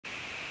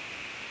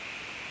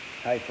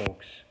Hi,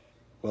 folks.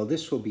 Well,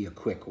 this will be a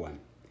quick one.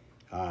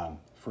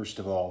 First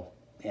of all,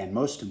 and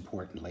most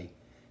importantly,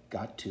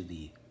 got to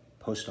the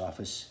post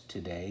office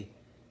today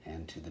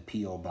and to the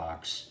P.O.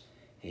 box,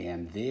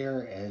 and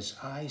there, as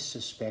I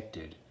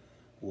suspected,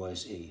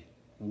 was a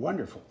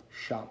wonderful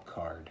shop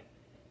card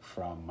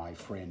from my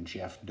friend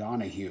Jeff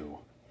Donahue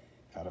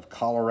out of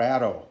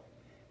Colorado.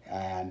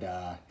 And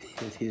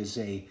it is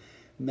a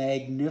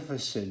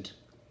magnificent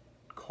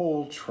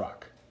coal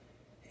truck.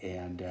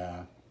 And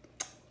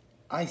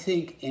I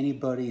think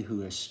anybody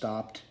who has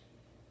stopped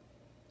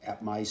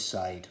at my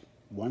site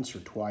once or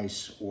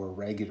twice or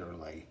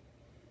regularly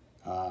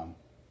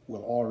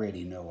will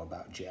already know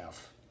about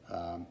Jeff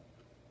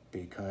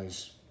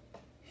because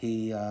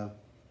he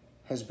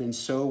has been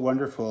so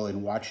wonderful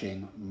in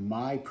watching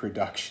my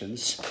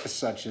productions,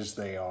 such as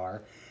they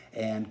are,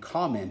 and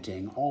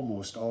commenting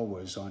almost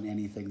always on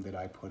anything that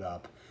I put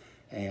up.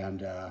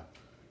 And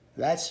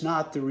that's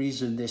not the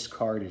reason this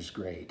card is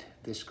great.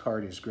 This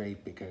card is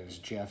great because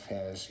Jeff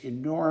has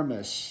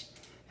enormous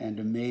and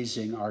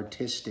amazing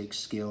artistic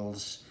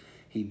skills.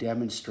 He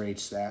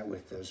demonstrates that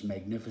with those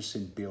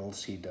magnificent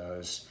builds he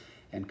does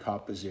and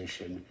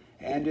composition.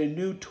 And a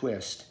new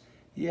twist.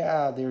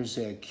 Yeah, there's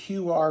a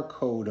QR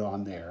code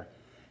on there.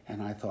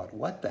 And I thought,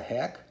 what the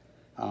heck?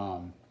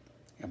 Am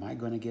I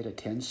going to get a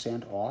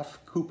 10-cent off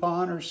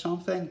coupon or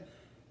something?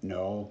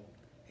 No.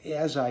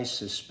 As I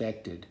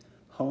suspected,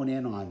 hone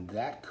in on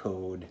that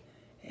code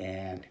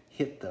and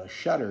hit the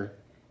shutter,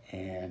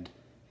 and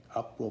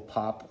up will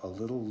pop a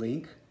little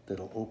link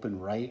that'll open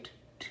right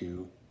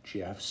to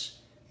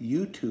Jeff's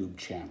YouTube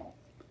channel.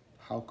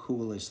 How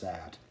cool is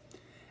that?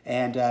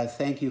 And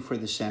thank you for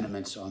the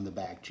sentiments on the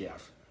back,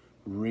 Jeff.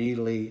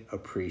 Really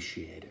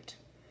appreciate it.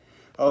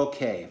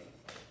 Okay.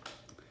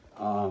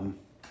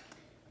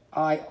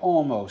 I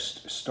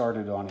almost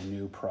started on a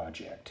new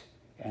project,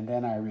 and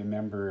then I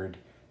remembered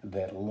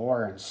that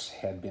Lawrence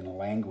had been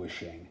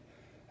languishing.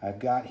 I've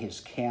got his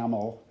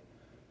camel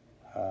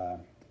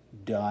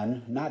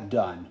done, not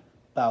done,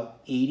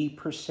 about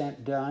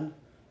 80% done.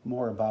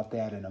 More about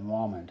that in a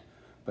moment.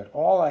 But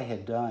all I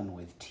had done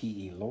with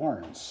T.E.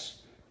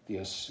 Lawrence,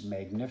 this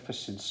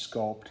magnificent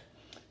sculpt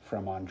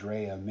from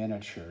Andrea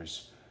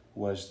Miniatures,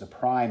 was the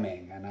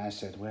priming. And I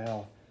said,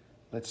 well,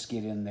 let's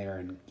get in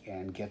there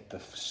and get the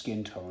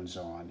skin tones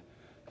on.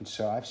 And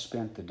so I've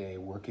spent the day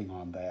working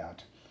on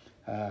that.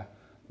 I'm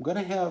going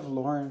to have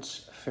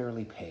Lawrence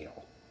fairly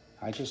pale.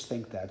 I just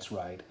think that's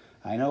right.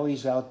 I know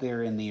he's out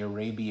there in the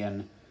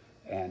Arabian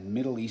and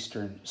Middle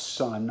Eastern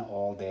sun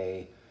all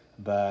day,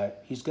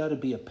 but he's got to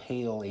be a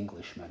pale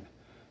Englishman.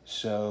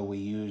 So we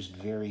used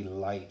very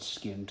light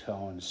skin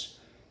tones,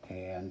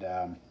 and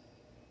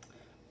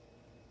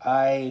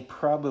I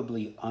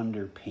probably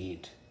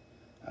underpaint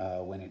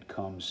when it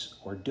comes,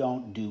 or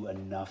don't do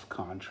enough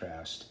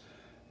contrast.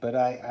 But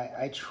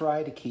I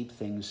try to keep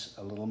things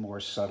a little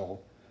more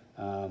subtle.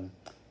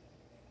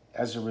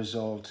 As a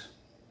result,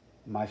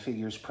 my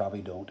figures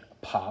probably don't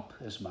pop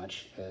as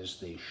much as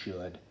they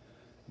should,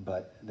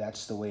 but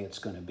that's the way it's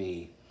going to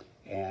be.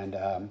 And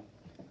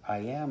I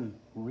am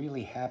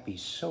really happy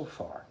so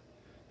far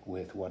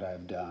with what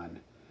I've done.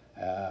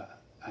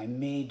 I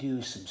may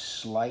do some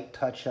slight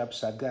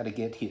touch-ups. I've got to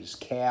get his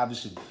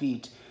calves and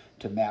feet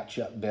to match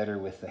up better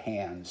with the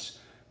hands.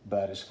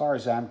 But as far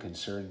as I'm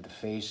concerned, the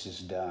face is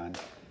done.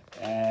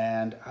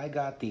 And I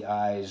got the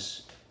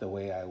eyes the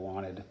way I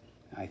wanted.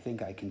 I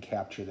think I can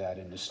capture that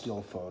in a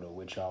still photo,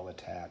 which I'll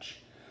attach.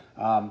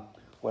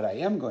 What I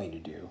am going to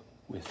do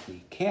with the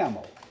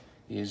camel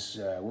is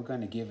we're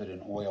going to give it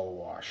an oil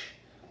wash.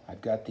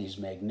 I've got these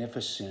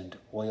magnificent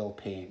oil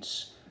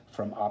paints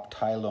from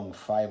Abteilung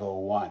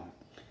 501.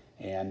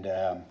 And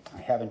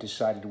I haven't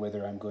decided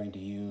whether I'm going to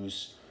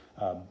use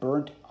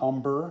burnt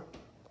umber,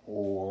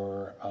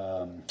 or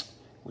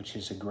which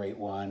is a great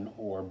one,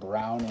 or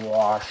brown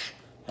wash.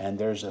 And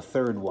there's a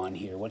third one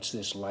here. What's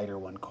this lighter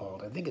one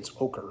called? I think it's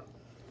ochre.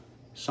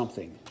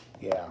 Something,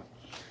 yeah.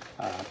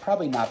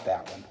 Probably not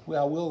that one.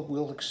 Well,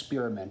 we'll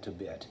experiment a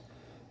bit.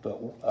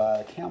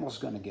 But Camel's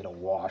going to get a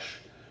wash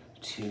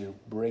to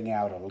bring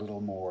out a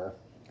little more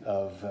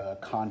of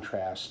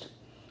contrast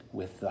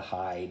with the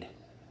hide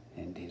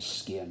and his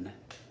skin.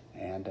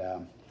 And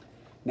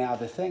now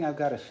the thing I've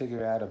got to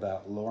figure out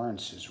about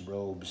Lawrence's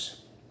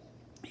robes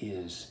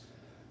is,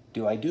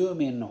 do I do them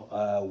in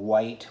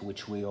white,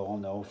 which we all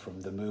know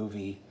from the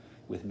movie,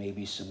 with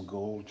maybe some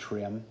gold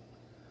trim?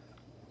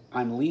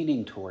 I'm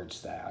leaning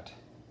towards that.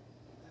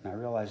 And I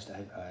realized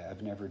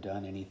I've never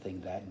done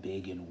anything that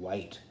big in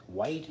white.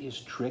 White is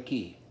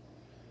tricky.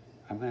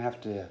 I'm going to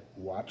have to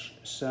watch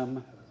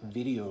some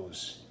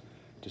videos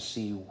to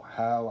see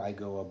how I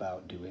go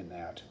about doing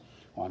that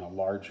on a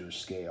larger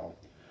scale.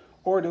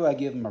 Or do I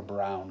give them a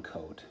brown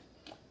coat?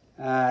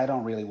 I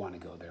don't really want to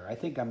go there. I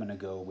think I'm going to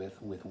go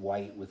with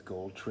white with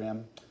gold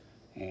trim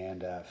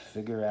and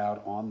figure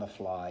out on the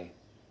fly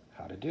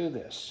how to do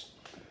this.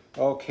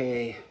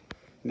 Okay,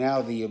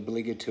 now the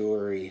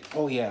obligatory,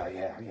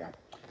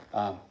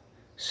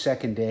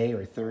 second day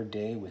or third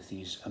day with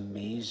these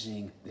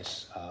amazing,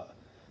 this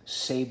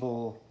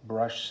Sable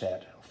brush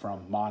set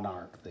from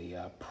Monarch,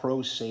 the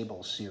Pro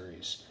Sable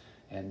series,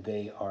 and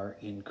they are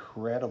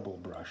incredible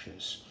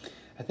brushes.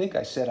 I think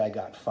I said I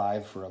got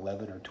 5 for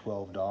 $11 or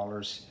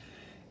 $12.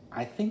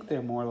 I think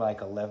they're more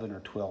like $11 or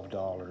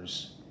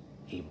 $12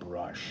 a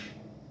brush.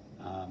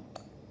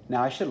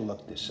 Now I should have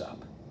looked this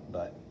up,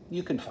 but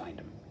you can find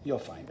them. You'll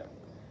find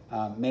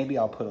them. Maybe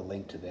I'll put a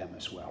link to them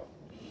as well.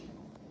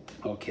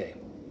 Okay,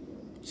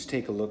 let's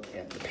take a look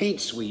at the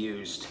paints we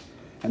used.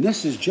 And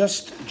this is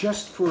just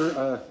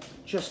for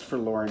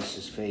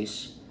Lawrence's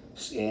face,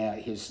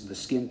 the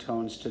skin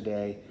tones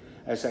today.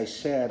 As I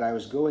said, I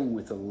was going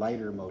with a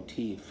lighter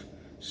motif,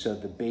 so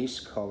the base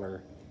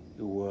color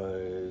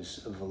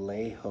was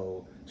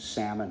Vallejo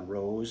Salmon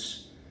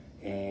Rose,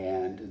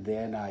 and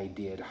then I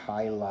did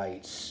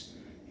highlights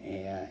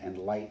and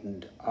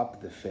lightened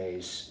up the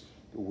face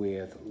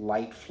with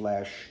light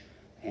flesh,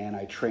 and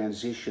I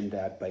transitioned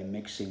that by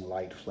mixing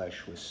light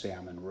flesh with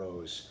Salmon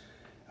Rose.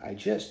 I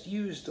just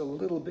used a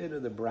little bit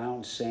of the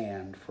brown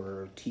sand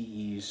for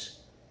TE's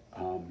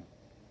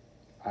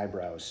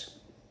eyebrows.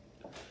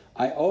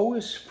 I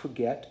always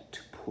forget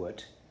to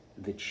put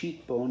the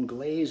cheekbone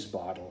glaze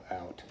bottle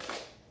out.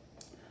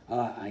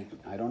 I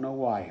don't know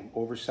why,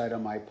 oversight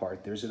on my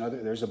part. There's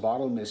a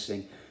bottle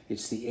missing.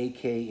 It's the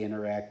AK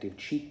Interactive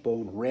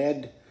Cheekbone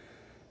Red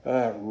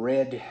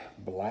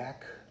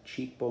Black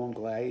cheekbone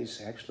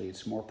glaze. Actually,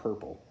 it's more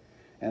purple.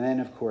 And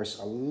then, of course,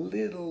 a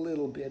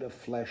little bit of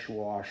flesh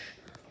wash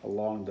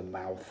along the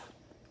mouth,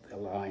 the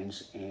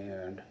lines,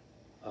 and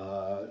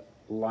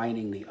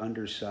lining the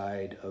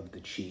underside of the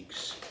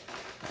cheeks.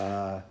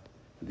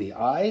 The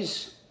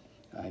eyes,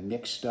 I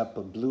mixed up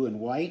a blue and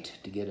white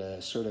to get a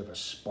sort of a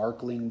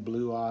sparkling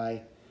blue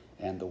eye,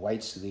 and the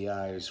whites of the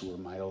eyes were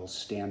my old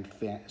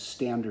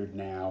standard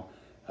now,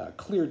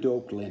 clear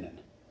doped linen.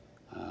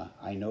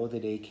 I know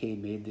that AK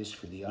made this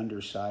for the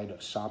underside of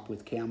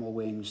Sopwith camel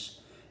wings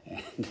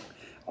and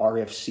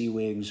RFC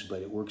wings,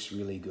 but it works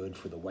really good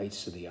for the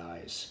whites of the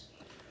eyes.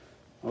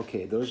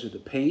 Okay, those are the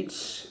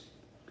paints.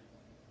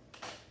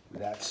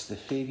 That's the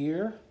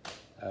figure.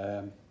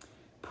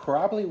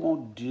 Probably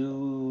won't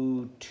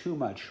do too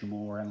much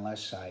more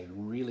unless I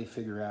really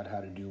figure out how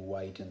to do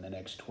white in the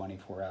next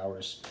 24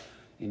 hours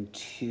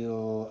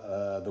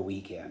until the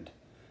weekend.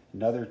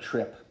 Another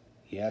trip,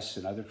 yes,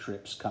 another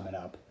trip's coming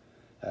up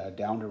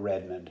down to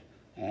Redmond,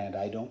 and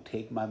I don't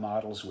take my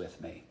models with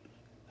me.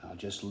 I'll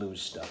just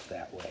lose stuff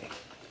that way.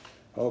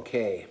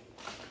 Okay,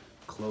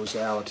 close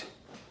out.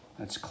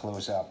 Let's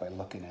close out by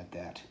looking at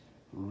that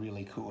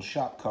really cool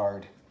shop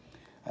card.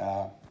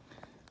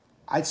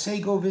 I'd say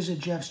go visit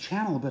Jeff's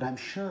channel, but I'm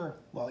sure,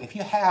 well, if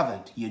you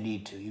haven't, you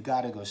need to. You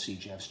got to go see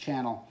Jeff's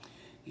channel.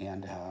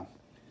 And I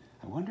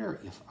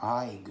wonder if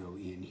I go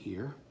in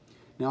here.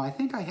 Now, I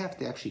think I have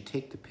to actually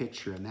take the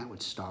picture, and that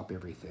would stop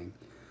everything.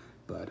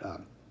 But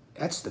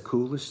that's the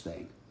coolest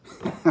thing.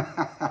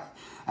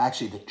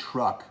 Actually, the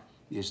truck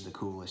is the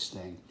coolest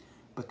thing.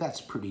 But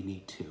that's pretty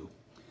neat, too.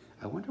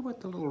 I wonder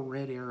what the little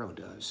red arrow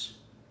does.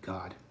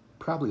 God,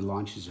 probably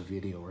launches a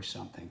video or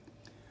something.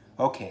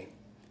 Okay.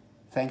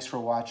 Thanks for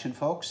watching,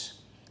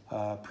 folks.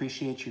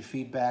 Appreciate your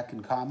feedback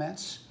and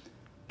comments.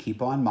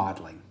 Keep on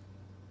modeling.